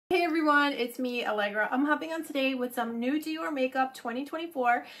everyone, it's me, Allegra. I'm hopping on today with some new Dior makeup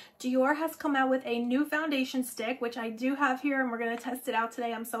 2024. Dior has come out with a new foundation stick, which I do have here, and we're going to test it out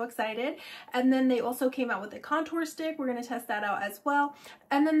today. I'm so excited. And then they also came out with a contour stick. We're going to test that out as well.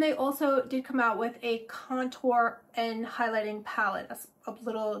 And then they also did come out with a contour and highlighting palette, a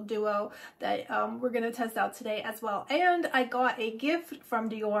little duo that we're going to test out today as well. And I got a gift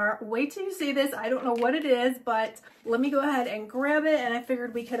from Dior. Wait till you see this. I don't know what it is, but let me go ahead and grab it, and I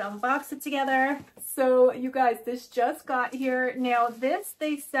figured we could unbox it together. So you guys, this just got here. Now this,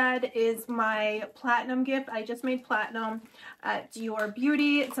 they said, is my platinum gift. I just made platinum at Dior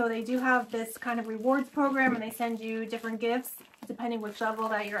Beauty. So they do have this kind of rewards program, and they send you different gifts depending which level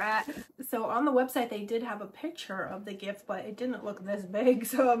that you're at. So on the website they did have a picture of the gift, but it didn't look this big,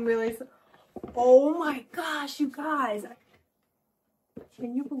 so I'm really, oh my gosh, you guys,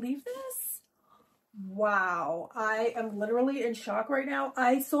 can you believe this? Wow, I am literally in shock right now.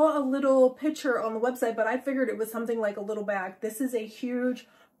 I saw a little picture on the website, but I figured it was something like a little bag. This is a huge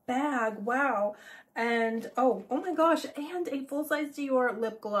bag. Wow. And oh my gosh, and a full-size Dior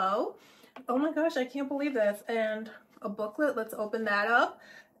lip glow. Oh my gosh, I can't believe this. And a booklet. Let's open that up.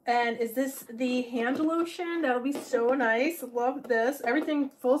 And is this the hand lotion? That'll be so nice. Love this.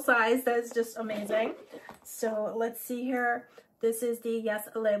 Everything full size. That is just amazing. So let's see here. This is the Yes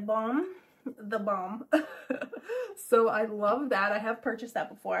Le Balm. The balm. So I love that. I have purchased that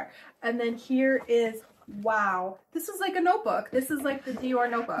before. And then here is, wow, this is like a notebook. This is like the Dior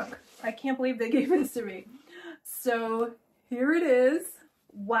notebook. I can't believe they gave this to me. So here it is.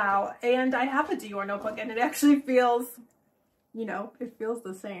 Wow. And I have a Dior notebook, and it actually feels, you know, it feels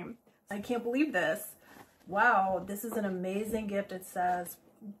the same. I can't believe this. Wow, this is an amazing gift. It says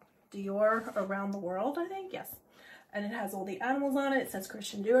Dior around the world, I think. Yes. And it has all the animals on it. It says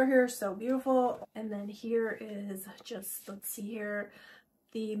Christian Dior here. So beautiful. And then here is just, let's see here.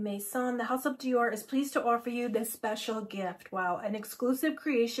 The Maison, the House of Dior is pleased to offer you this special gift. Wow, an exclusive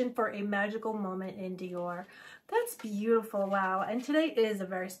creation for a magical moment in Dior. That's beautiful. Wow. And today is a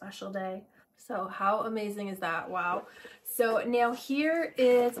very special day. So how amazing is that? Wow. So now here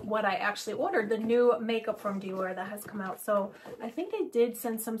is what I actually ordered, the new makeup from Dior that has come out. So I think they did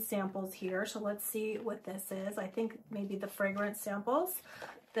send some samples here. So let's see what this is. I think maybe the fragrance samples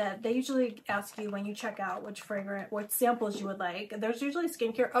that they usually ask you when you check out what samples you would like. There's usually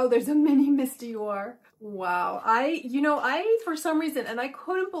skincare. Oh, there's a mini Miss Dior. Wow. I for some reason, and I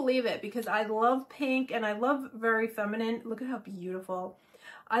couldn't believe it because I love pink and I love very feminine. Look at how beautiful.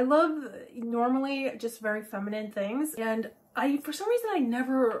 I love normally just very feminine things. And for some reason, I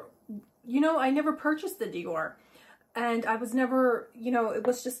never purchased the Dior. And I was never,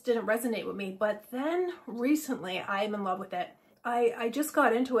 it just didn't resonate with me. But then recently, I'm in love with it. I just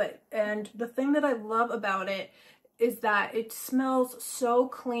got into it, and the thing that I love about it is that it smells so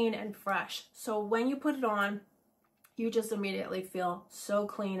clean and fresh. So when you put it on, you just immediately feel so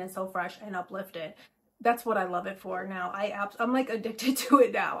clean and so fresh and uplifted. That's what I love it for now. I'm like addicted to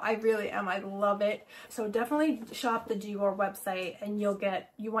it now. I really am. I love it. So definitely shop the Dior website, and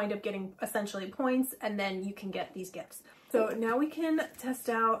you wind up getting essentially points, and then you can get these gifts. So now we can test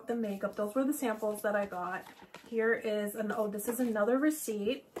out the makeup. Those were the samples that I got. Here is this is another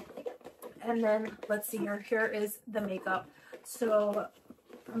receipt. And then let's see here. Here is the makeup. So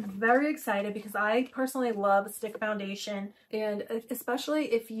I'm very excited because I personally love stick foundation, and especially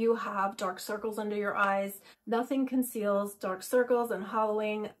if you have dark circles under your eyes. Nothing conceals dark circles and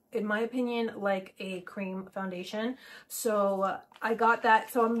hollowing, in my opinion, like a cream foundation. So I got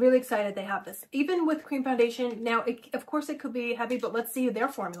that. So I'm really excited they have this. Even with cream foundation, now of course it could be heavy, but let's see their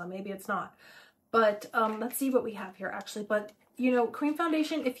formula. Maybe it's not. But let's see what we have here actually. But cream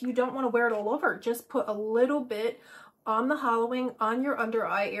foundation, if you don't want to wear it all over, just put a little bit on the hollowing on your under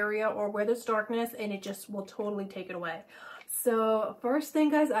eye area or where there's darkness, and it just will totally take it away. So first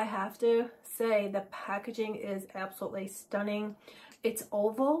thing, guys, I have to say the packaging is absolutely stunning. It's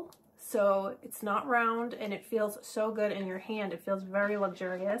oval, so it's not round, and it feels so good in your hand. It feels very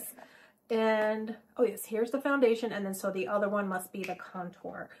luxurious. And oh yes, here's the foundation, and then so the other one must be the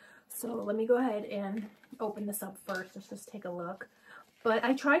contour. So let me go ahead and open this up first. Let's just take a look. But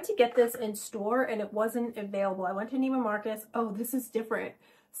I tried to get this in store and it wasn't available. I went to Neiman Marcus. Oh, this is different.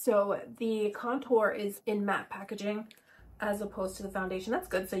 So the contour is in matte packaging as opposed to the foundation. That's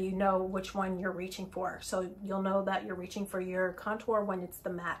good, so you know which one you're reaching for. So you'll know that you're reaching for your contour when it's the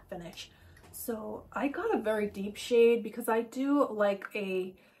matte finish. So I got a very deep shade because I do like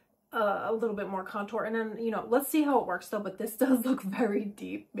a little bit more contour. And then, let's see how it works though. But this does look very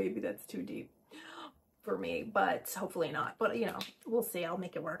deep. Maybe that's too deep for me, but hopefully not. But we'll see. I'll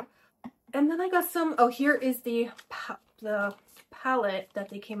make it work. And then I got some, oh, here is the the palette that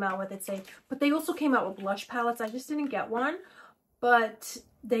they came out with, but they also came out with blush palettes. I just didn't get one, but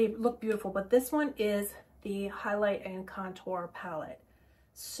they look beautiful. But this one is the highlight and contour palette.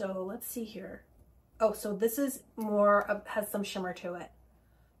 So let's see here. Oh, so this is more, has some shimmer to it,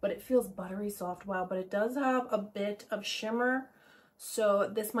 but it feels buttery soft. Wow, but it does have a bit of shimmer. So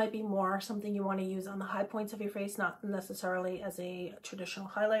this might be more something you want to use on the high points of your face, not necessarily as a traditional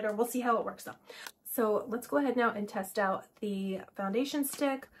highlighter. We'll see how it works though. So let's go ahead now and test out the foundation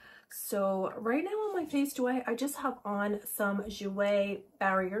stick. So right now on my face, I just have on some Jouer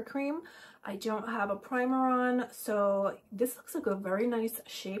barrier cream. I don't have a primer on, so this looks like a very nice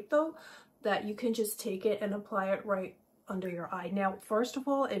shape though, that you can just take it and apply it right under your eye. Now, first of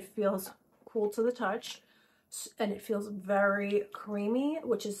all, it feels cool to the touch, and it feels very creamy,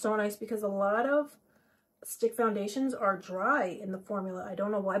 which is so nice because a lot of stick foundations are dry in the formula. I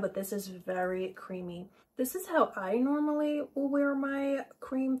don't know why, but this is very creamy. This is how I normally will wear my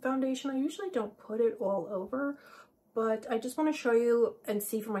cream foundation. I usually don't put it all over, but I just want to show you and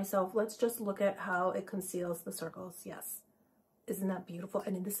see for myself. Let's just look at how it conceals the circles. Yes. Isn't that beautiful?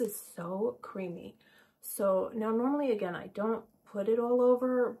 And this is so creamy. So now normally, again, I don't put it all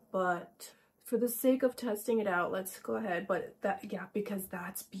over, but for the sake of testing it out, let's go ahead. But that, yeah, because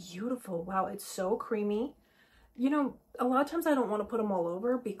that's beautiful. Wow, it's so creamy. You know, a lot of times I don't want to put them all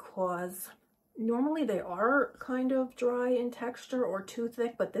over because normally they are kind of dry in texture or too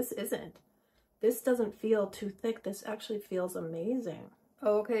thick, but this isn't. This doesn't feel too thick. This actually feels amazing.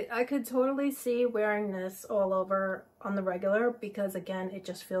 Okay, I could totally see wearing this all over on the regular because, again, it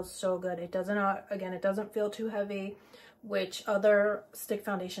just feels so good. It doesn't, again, it doesn't feel too heavy, which other stick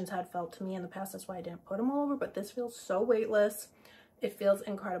foundations had felt to me in the past. That's why I didn't put them all over, but this feels so weightless. It feels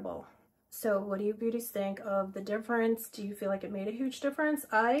incredible. So what do you beauties think of the difference? Do you feel like it made a huge difference?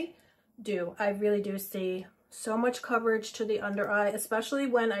 I do. I really do see so much coverage to the under eye, especially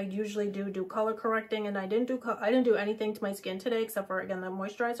when I usually do color correcting, and I didn't do anything to my skin today except for, again, the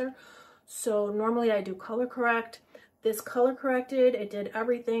moisturizer. So normally I do color correct. This color corrected, it did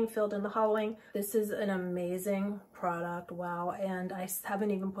everything, filled in the hollowing. This is an amazing product. Wow. And I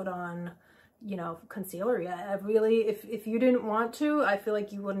haven't even put on, you know, concealer yet. I really, if you didn't want to, I feel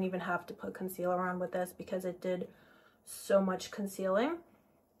like you wouldn't even have to put concealer on with this because it did so much concealing.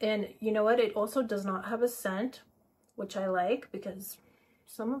 And you know what? It also does not have a scent, which I like because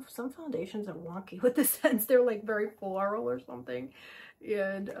some foundations are wonky with the scents. They're like very floral or something,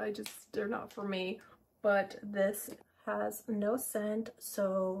 and they're not for me. But this has no scent,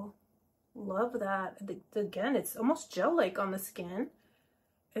 so love that. Again, it's almost gel-like on the skin.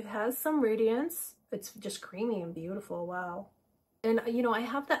 It has some radiance. It's just creamy and beautiful. Wow. And you know, I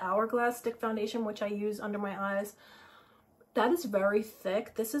have the Hourglass stick foundation, which I use under my eyes. That is very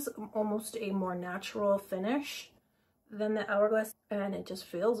thick. This is almost a more natural finish than the Hourglass, and it just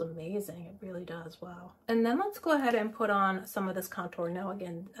feels amazing. It really does. Wow. And then let's go ahead and put on some of this contour. Now,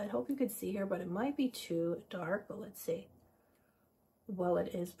 again, I hope you could see here, but it might be too dark, but let's see. Well,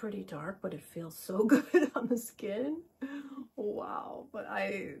 it is pretty dark, but it feels so good on the skin. Wow. But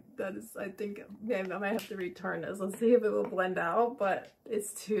I think maybe I might have to return this. Let's see if it will blend out, but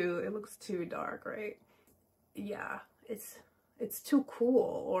it looks too dark, right? Yeah. It's too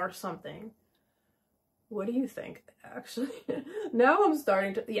cool or something. What do you think? Actually, now I'm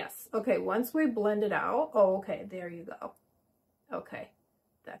starting to, yes. Okay, once we blend it out, oh, okay, there you go. Okay,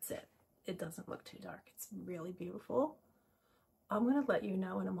 that's it. It doesn't look too dark. It's really beautiful. I'm gonna let you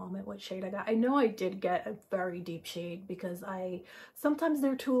know in a moment what shade I got. I know I did get a very deep shade because sometimes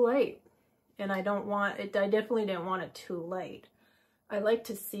they're too light, and I don't want it. I definitely didn't want it too light. I like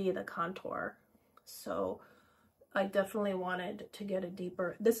to see the contour, so I definitely wanted to get a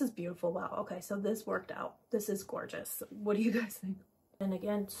deeper. This is beautiful. Wow. Okay, so this worked out. This is gorgeous. What do you guys think? And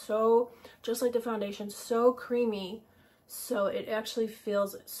again, so just like the foundation, so creamy. So it actually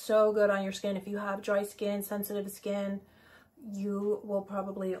feels so good on your skin. If you have dry skin, sensitive skin, you will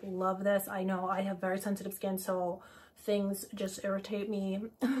probably love this. I know I have very sensitive skin, so things just irritate me.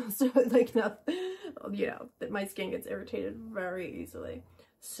 So like, you know, my skin gets irritated very easily.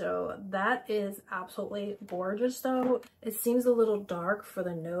 So that is absolutely gorgeous though. It seems a little dark for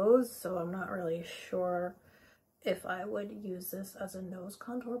the nose, so I'm not really sure if I would use this as a nose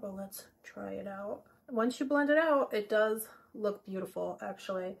contour, but let's try it out. Once you blend it out, it does look beautiful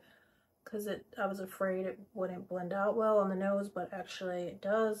actually, because I was afraid it wouldn't blend out well on the nose, but actually it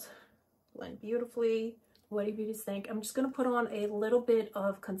does blend beautifully. What do you beauties think? I'm just gonna put on a little bit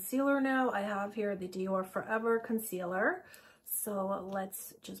of concealer now. I have here the Dior Forever concealer. So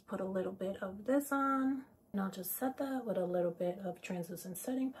let's just put a little bit of this on, and I'll just set that with a little bit of translucent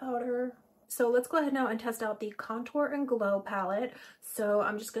setting powder. So let's go ahead now and test out the Contour and Glow palette. So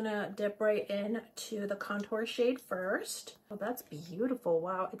I'm just gonna dip right in to the contour shade first. Oh, that's beautiful.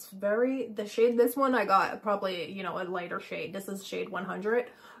 Wow, it's very, the shade, this one I got probably, you know, a lighter shade. This is shade 100.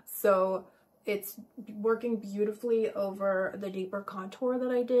 So it's working beautifully over the deeper contour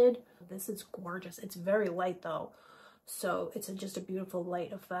that I did. This is gorgeous. It's very light though. So it's just a beautiful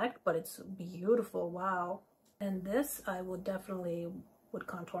light effect, but it's beautiful. Wow. And this I will definitely would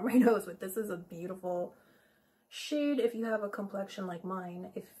contour my nose with. This is a beautiful shade if you have a complexion like mine.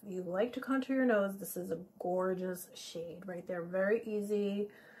 If you like to contour your nose, this is a gorgeous shade right there. Very easy,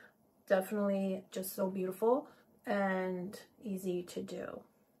 definitely just so beautiful and easy to do.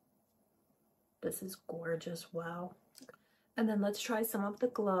 This is gorgeous. Wow. And then let's try some of the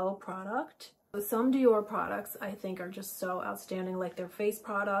Glow product. Some Dior products I think are just so outstanding, like their face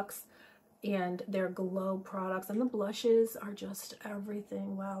products and their Glow products, and the blushes are just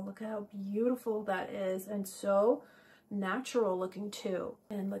everything. Wow, look at how beautiful that is, and so natural looking too.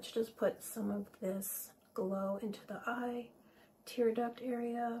 And let's just put some of this Glow into the eye, tear duct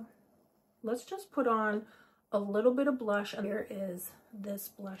area. Let's just put on a little bit of blush. And here is this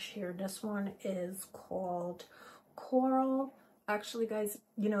blush here. This one is called Coral. Actually, guys,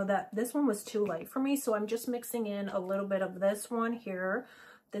 you know that this one was too light for me, so I'm just mixing in a little bit of this one here.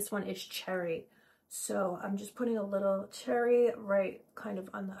 This one is Cherry. So I'm just putting a little cherry right kind of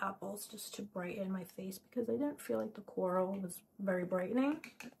on the apples just to brighten my face, because I didn't feel like the coral was very brightening.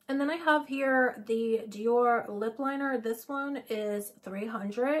 And then I have here the Dior Lip Liner. This one is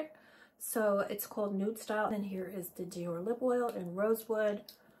 300. So it's called Nude Style. And here is the Dior Lip Oil in Rosewood.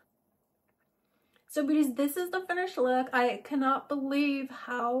 So beauties, this is the finished look. I cannot believe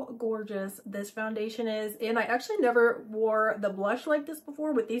how gorgeous this foundation is. And I actually never wore the blush like this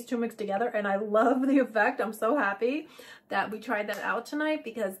before with these two mixed together. And I love the effect. I'm so happy that we tried that out tonight,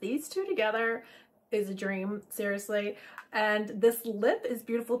 because these two together is a dream, seriously. And this lip is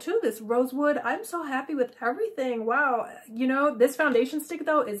beautiful too, this Rosewood. I'm so happy with everything. Wow. You know, this foundation stick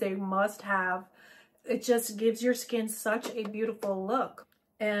though is a must have. It just gives your skin such a beautiful look.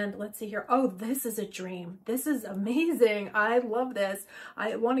 And let's see here. Oh, this is a dream. This is amazing. I love this.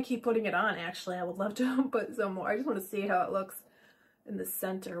 I want to keep putting it on, actually. I would love to put some more. I just want to see how it looks in the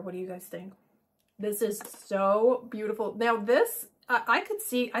center. What do you guys think? This is so beautiful. Now this, I could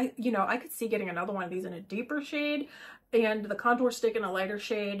see, I could see getting another one of these in a deeper shade and the contour stick in a lighter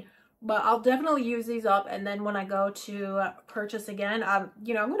shade. But I'll definitely use these up, and then when I go to purchase again,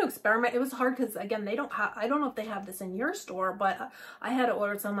 you know, I'm going to experiment. It was hard because, again, they don't have, I don't know if they have this in your store, but I had to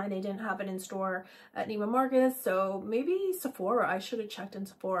order some and they didn't have it in store at Neiman Marcus. So maybe Sephora. I should have checked in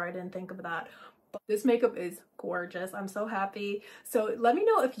Sephora. I didn't think of that. But this makeup is gorgeous. I'm so happy. So let me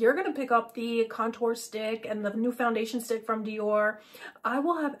know if you're going to pick up the contour stick and the new foundation stick from Dior. I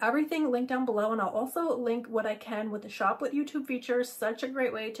will have everything linked down below, and I'll also link what I can with the shop with YouTube feature. Such a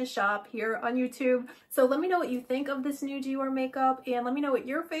great way to shop here on YouTube. So let me know what you think of this new Dior makeup, and let me know what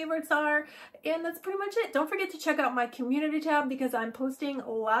your favorites are. And that's pretty much it. Don't forget to check out my community tab, because I'm posting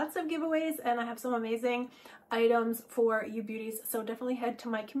lots of giveaways and I have some amazing items for you beauties. So definitely head to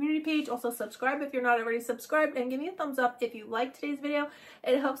my community page. Also subscribe if you're not already subscribed, and give me a thumbs up if you like today's video.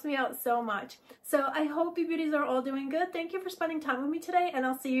 It helps me out so much. So I hope you beauties are all doing good. Thank you for spending time with me today, and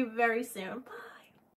I'll see you very soon. Bye.